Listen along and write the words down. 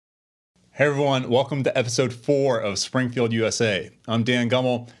Hey everyone, welcome to episode 4 of Springfield, USA. I'm Dan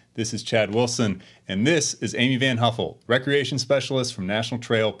Gummel, this is Chad Wilson, and this is Amy Van Huffel, Recreation Specialist from National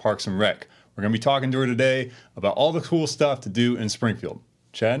Trail Parks and Rec. We're going to be talking to her today about all the cool stuff to do in Springfield.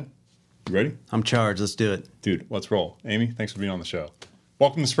 Chad, you ready? I'm charged, let's do it. Dude, let's roll. Amy, thanks for being on the show.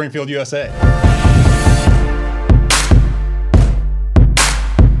 Welcome to Springfield, USA.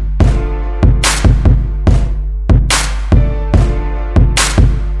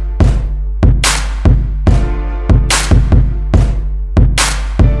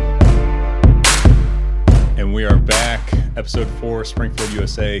 Episode 4, Springfield,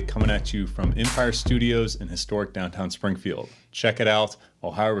 USA, coming at you from Empire Studios in historic downtown Springfield. Check it out,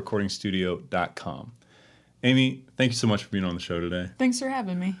 ohiorecordingstudio.com. Amy, thank you so much for being on the show today. Thanks for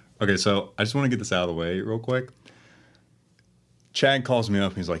having me. Okay, so I just want to get this out of the way real quick. Chad calls me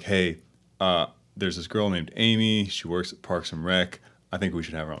up and he's like, hey, there's this girl named Amy. She works at Parks and Rec. I think we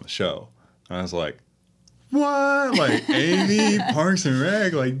should have her on the show. And I was like, what? Like, Amy, Parks and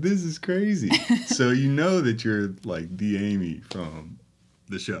Rec? Like, this is crazy. So you know that you're, like, the Amy from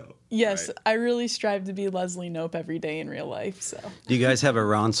the show. Yes, right? I really strive to be Leslie Knope every day in real life, so. Do you guys have a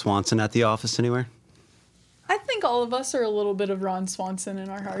Ron Swanson at the office anywhere? I think all of us are a little bit of Ron Swanson in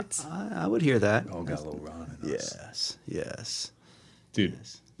our hearts. I would hear that. All got a little Ron in us. Yes. Dude,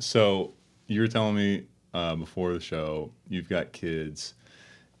 so you were telling me before the show, you've got kids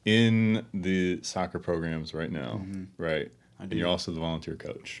in the soccer programs right now, right? And you're also the volunteer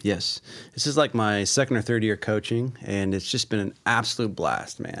coach. Yes. This is like my second or third year coaching, and it's just been an absolute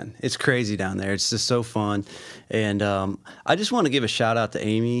blast, man. It's crazy down there. It's just so fun. And I just want to give a shout out to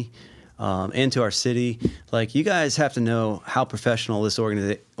Amy and to our city. Like, you guys have to know how professional this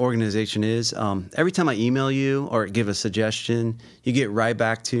organization is. Every time I email you or give a suggestion, you get right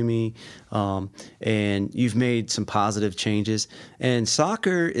back to me, and you've made some positive changes. And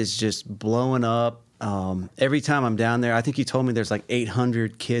soccer is just blowing up. Every time I'm down there, I think you told me there's like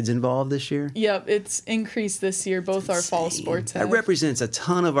 800 kids involved this year. Yep, it's increased this year. Both our fall sports have. That represents a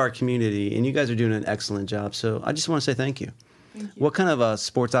ton of our community, and you guys are doing an excellent job. So I just want to say thank you. Thank you. What kind of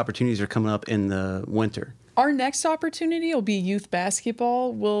sports opportunities are coming up in the winter? Our next opportunity will be youth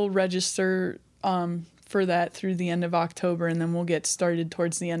basketball. We'll register for that through the end of October, and then we'll get started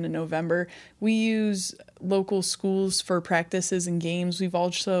towards the end of November. We use local schools for practices and games. We've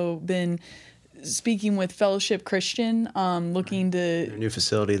also been speaking with Fellowship Christian, looking to Their new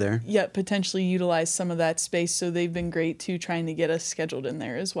facility there. Yeah, potentially utilize some of that space. So they've been great too, trying to get us scheduled in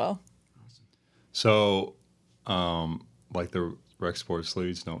there as well. So, like, the rec sports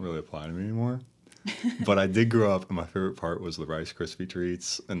leagues don't really apply to me anymore. But I did grow up, and my favorite part was the Rice Krispie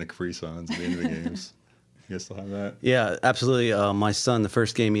treats and the Capri Suns at the end of the games. You guys still have that? Yeah, absolutely. My son, the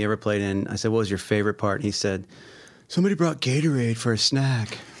first game he ever played in, I said, what was your favorite part? And he said, somebody brought Gatorade for a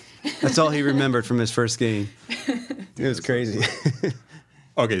snack. That's all he remembered from his first game. It was crazy.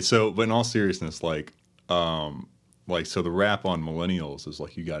 Okay, so, but in all seriousness, so the rap on millennials is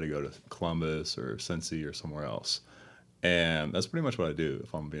like, you got to go to Columbus or Cincy or somewhere else. And that's pretty much what I do,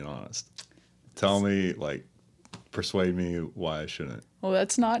 if I'm being honest. Tell me, persuade me why I shouldn't. Well,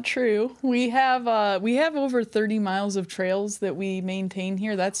 that's not true. We have over 30 miles of trails that we maintain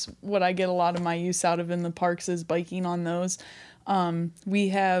here. That's what I get a lot of my use out of in the parks, is biking on those. We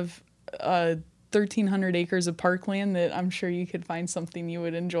have 1,300 acres of parkland that I'm sure you could find something you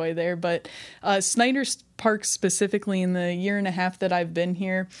would enjoy there. But Snyder's Park specifically, in the year and a half that I've been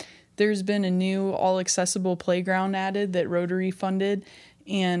here, there's been a new all-accessible playground added that Rotary funded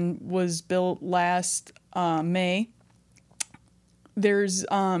and was built last May. There's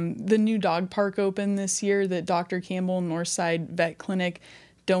the new dog park open this year that Dr. Campbell Northside Vet Clinic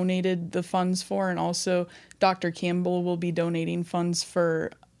donated the funds for, and also Dr. Campbell will be donating funds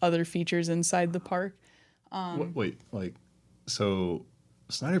for other features inside the park. So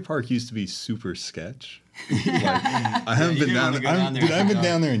Snyder Park used to be super sketch. I haven't been down there. I haven't been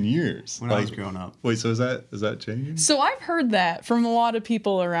down there in years. When I was growing up. Wait, so is that changing? So I've heard that from a lot of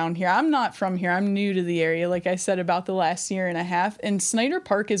people around here. I'm not from here. I'm new to the area, like I said, about the last year and a half. And Snyder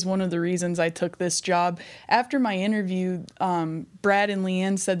Park is one of the reasons I took this job. After my interview, Brad and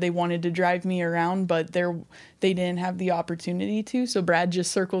Leanne said they wanted to drive me around, but they didn't have the opportunity to. So Brad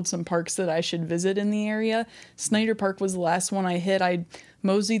just circled some parks that I should visit in the area. Snyder Park was the last one I hit. I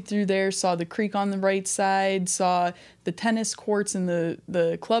moseyed through there, saw the creek on the right side, saw the tennis courts and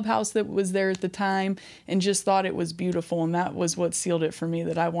the clubhouse that was there at the time, and just thought it was beautiful. And that was what sealed it for me,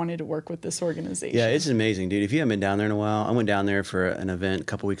 that I wanted to work with this organization. Yeah, it's amazing, dude. If you haven't been down there in a while, I went down there for an event a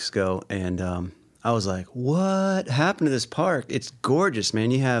couple weeks ago, and I was like, what happened to this park? It's gorgeous, man.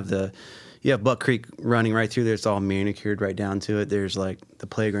 You have the you have Buck Creek running right through there. It's all manicured right down to it. There's like the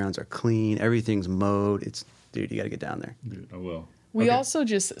playgrounds are clean. Everything's mowed. Dude, you got to get down there. Dude, I will. We Okay. also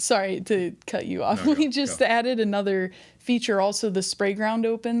sorry to cut you off. No, We just added another feature. Also, the Spray Ground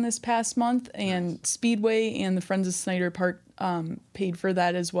opened this past month, and Speedway and the Friends of Snyder Park paid for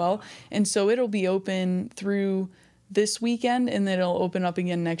that as well. And so it'll be open through this weekend, and then it'll open up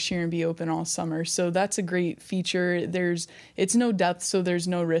again next year and be open all summer. So that's a great feature. It's no depth, so there's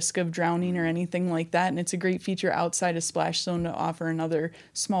no risk of drowning or anything like that. And it's a great feature outside of Splash Zone to offer another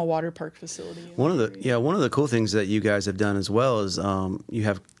small water park facility. One of the cool things that you guys have done as well is you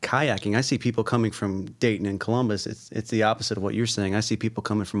have kayaking. I see people coming from Dayton and Columbus. It's the opposite of what you're saying. I see people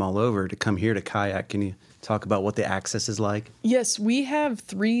coming from all over to come here to kayak. Can you talk about what the access is like? Yes, we have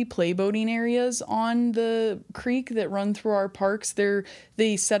 3 playboating areas on the creek that run through our parks.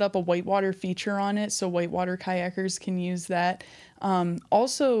 They set up a whitewater feature on it, so whitewater kayakers can use that.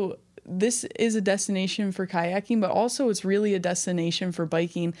 Also, this is a destination for kayaking, but also it's really a destination for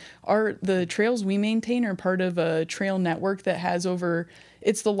biking. The trails we maintain are part of a trail network that has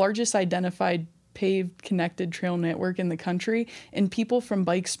it's the largest identified paved connected trail network in the country, and people from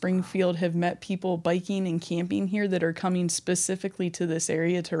Bike Springfield have met people biking and camping here that are coming specifically to this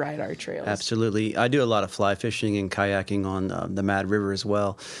area to ride our trails. Absolutely. I do a lot of fly fishing and kayaking on the Mad River as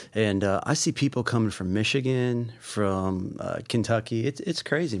well, and I see people coming from Michigan, from Kentucky. It's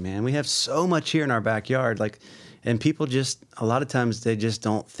crazy, man. We have so much here in our backyard, and people just, a lot of times they just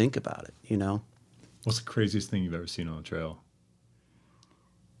don't think about it, you know? What's the craziest thing you've ever seen on a trail?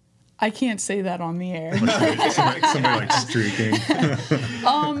 I can't say that on the air. Somebody like streaking.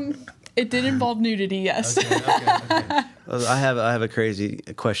 It did involve nudity, yes. Okay. I have a crazy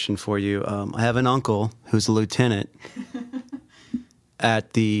question for you. I have an uncle who's a lieutenant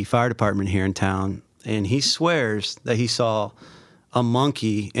at the fire department here in town, and he swears that he saw a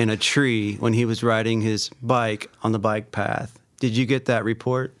monkey in a tree when he was riding his bike on the bike path. Did you get that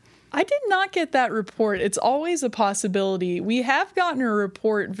report? I did not get that report. It's always a possibility. We have gotten a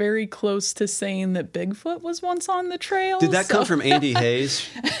report very close to saying that Bigfoot was once on the trail. Did that come from Andy Hayes?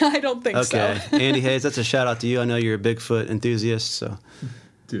 I don't think so. Okay, Andy Hayes, that's a shout out to you. I know you're a Bigfoot enthusiast, so.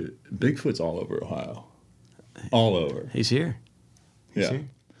 Dude, Bigfoot's all over Ohio. All over. He's here. Yeah. here.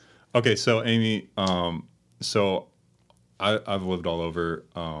 Okay, so Amy, so I've lived all over,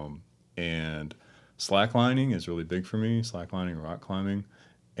 and slacklining is really big for me. Slacklining and rock climbing.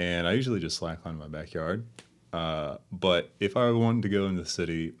 And I usually just slackline in my backyard. But if I wanted to go into the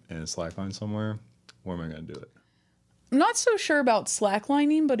city and slackline somewhere, where am I going to do it? I'm not so sure about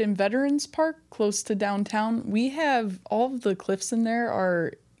slacklining, but in Veterans Park, close to downtown, we have all of the cliffs in there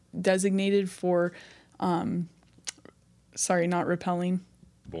are designated for, not rappelling.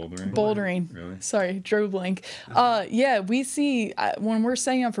 Bouldering. Really? Sorry, drew blank. Yeah, we see when we're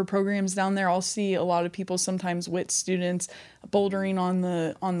setting up for programs down there, I'll see a lot of people, sometimes WIT students, bouldering on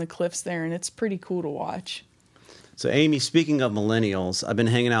the cliffs there, and it's pretty cool to watch. So, Amy, speaking of millennials, I've been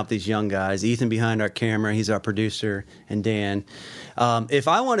hanging out with these young guys. Ethan behind our camera, he's our producer, and Dan. If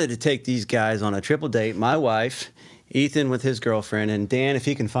I wanted to take these guys on a triple date, my wife, Ethan with his girlfriend, and Dan, if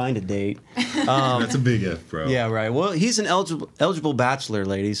he can find a date. That's a big if, bro. Yeah, right. Well, he's an eligible bachelor,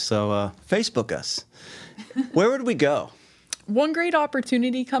 ladies, so Facebook us. Where would we go? One great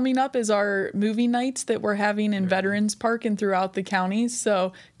opportunity coming up is our movie nights that we're having in Veterans Park and throughout the counties.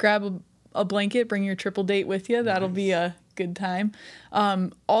 So grab a blanket, bring your triple date with you. That'll be a good time.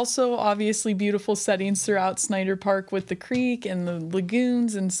 Also, obviously, beautiful settings throughout Snyder Park with the creek and the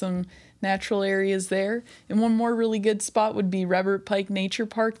lagoons and some natural areas there. And one more really good spot would be Rebert Pike Nature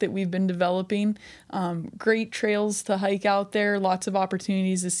Park that we've been developing. Great trails to hike out there, lots of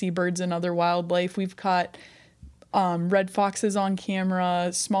opportunities to see birds and other wildlife. We've caught red foxes on camera,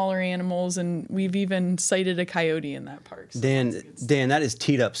 smaller animals, and we've even sighted a coyote in that park. So Dan, that is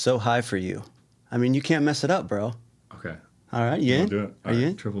teed up so high for you. I mean, you can't mess it up, bro. Okay. All right, you in? Do it. Are you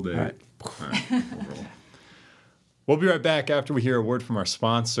in? Triple date. All right. All right. We'll roll. We'll be right back after we hear a word from our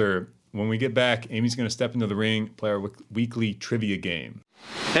sponsor. When we get back, Amy's going to step into the ring, play our weekly trivia game.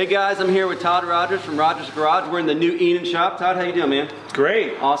 Hey guys, I'm here with Todd Rogers from Rogers Garage. We're in the new Enid shop. Todd, how you doing, man?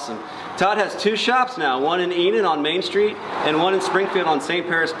 Great. Awesome. Todd has 2 shops now, one in Enid on Main Street and one in Springfield on St.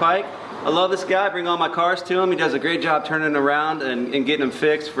 Paris Pike. I love this guy. I bring all my cars to him. He does a great job turning around and getting them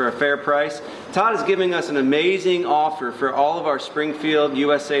fixed for a fair price. Todd is giving us an amazing offer for all of our Springfield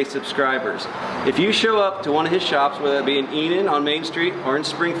USA subscribers. If you show up to one of his shops, whether it be in Enid on Main Street or in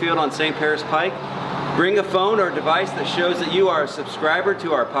Springfield on St. Paris Pike, bring a phone or a device that shows that you are a subscriber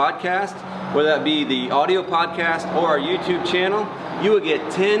to our podcast, whether that be the audio podcast or our YouTube channel, you will get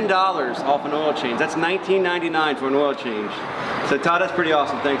 $10 off an oil change. That's $19.99 for an oil change. So Todd, that's pretty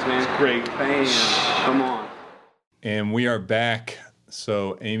awesome. Thanks, man. Great. Bam. Come on. And we are back.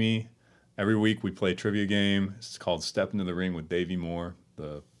 So, Amy, every week we play a trivia game. It's called Step Into the Ring with Davey Moore,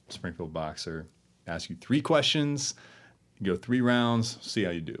 the Springfield boxer. Ask you 3 questions. You go 3 rounds. See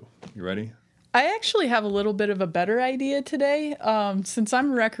how you do. You ready? I actually have a little bit of a better idea today. Since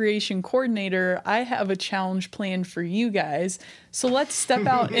I'm a recreation coordinator, I have a challenge planned for you guys. So let's step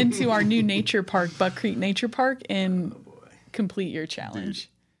out into our new nature park, Buck Creek Nature Park, and complete your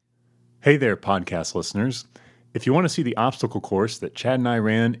challenge. Hey there, podcast listeners. If you want to see the obstacle course that Chad and I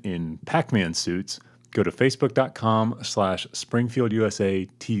ran in PacMan suits, go to facebook.com/SpringfieldUSA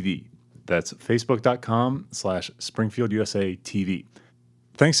TV. That's facebook.com/SpringfieldUSA TV.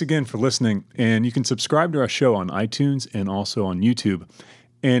 Thanks again for listening, and you can subscribe to our show on iTunes and also on YouTube.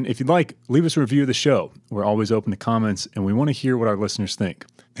 And if you'd like, leave us a review of the show. We're always open to comments, and we want to hear what our listeners think.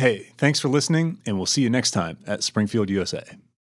 Hey, thanks for listening, and we'll see you next time at Springfield, USA.